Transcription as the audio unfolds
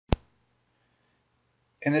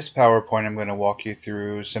In this PowerPoint, I'm going to walk you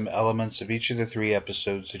through some elements of each of the 3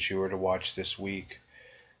 episodes that you are to watch this week.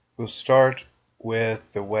 We'll start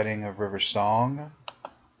with the wedding of River Song.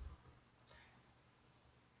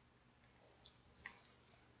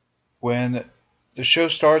 When the show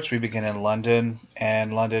starts, we begin in London,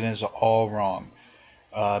 and London is all wrong.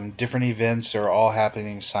 Different events are all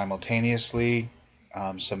happening simultaneously.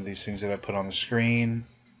 Some of these things that I put on the screen.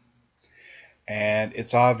 And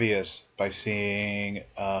it's obvious by seeing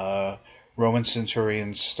Roman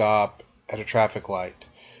centurions stop at a traffic light.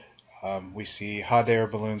 We see hot air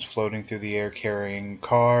balloons floating through the air carrying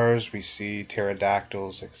cars. We see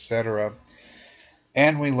pterodactyls, etc.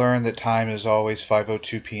 And we learn that time is always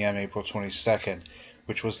 5:02 p.m. April 22nd,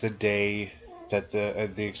 which was the day that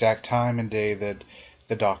the exact time and day that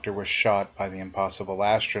the Doctor was shot by the impossible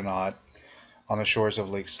astronaut on the shores of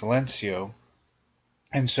Lake Silencio.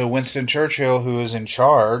 And so Winston Churchill, who is in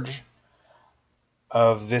charge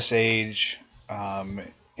of this age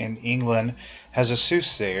in England, has a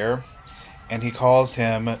soothsayer, and he calls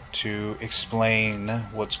him to explain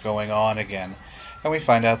what's going on again. And we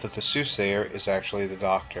find out that the soothsayer is actually the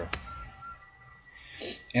Doctor.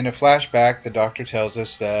 In a flashback, the Doctor tells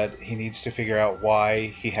us that he needs to figure out why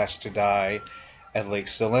he has to die at Lake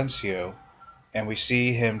Silencio, and we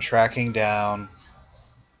see him tracking down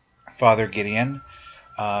Father Gideon,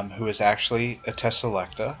 who is actually a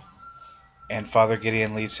Tesselecta, and Father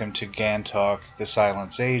Gideon leads him to Gantok, the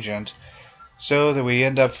Silence Agent, so that we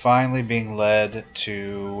end up finally being led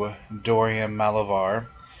to Dorian Malavar,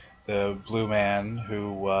 the blue man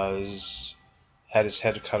who had his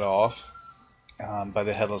head cut off by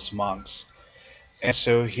the headless monks. And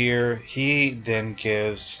so here he then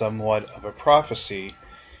gives somewhat of a prophecy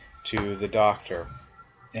to the Doctor,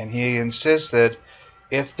 and he insists that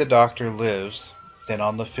if the Doctor lives, then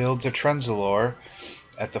on the fields of Trenzalore,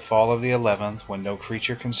 at the fall of the 11th, when no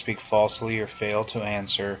creature can speak falsely or fail to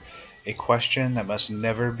answer, a question that must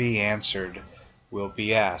never be answered will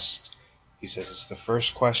be asked. He says it's the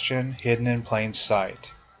first question, hidden in plain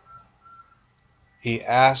sight. He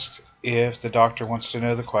asks if the Doctor wants to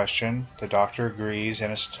know the question. The Doctor agrees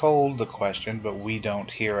and is told the question, but we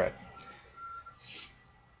don't hear it.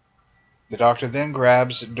 The Doctor then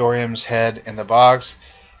grabs Dorian's head in the box,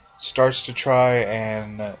 starts to try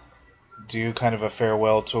and do kind of a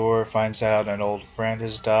farewell tour, finds out an old friend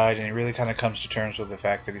has died, and he really kind of comes to terms with the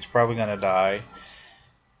fact that he's probably going to die.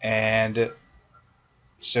 And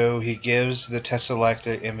so he gives the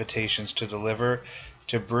Tesselecta invitations to deliver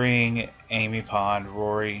to bring Amy Pond,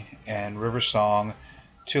 Rory, and River Song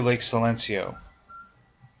to Lake Silencio,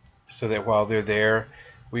 so that while they're there,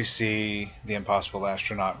 we see the impossible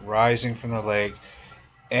astronaut rising from the lake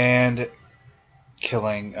and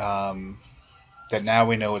killing that now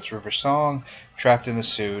we know it's River Song, trapped in the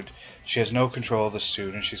suit. She has no control of the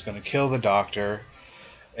suit, and she's going to kill the Doctor.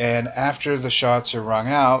 And after the shots are rung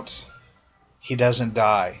out, he doesn't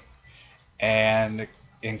die. And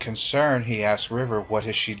in concern, he asks River, what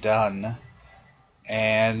has she done?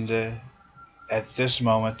 And at this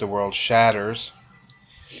moment, the world shatters,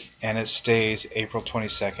 and it stays April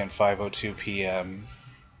 22nd, 5:02 p.m.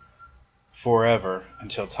 forever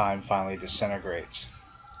until time finally disintegrates.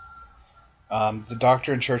 The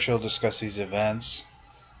Doctor and Churchill discuss these events.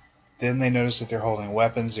 Then they notice that they're holding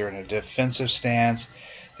weapons. They're in a defensive stance.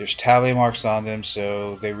 There's tally marks on them,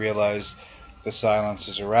 so they realize the silence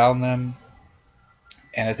is around them.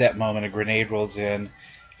 And at that moment, a grenade rolls in,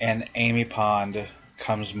 and Amy Pond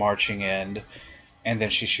comes marching in, and then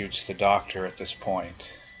she shoots the Doctor at this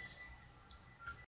point.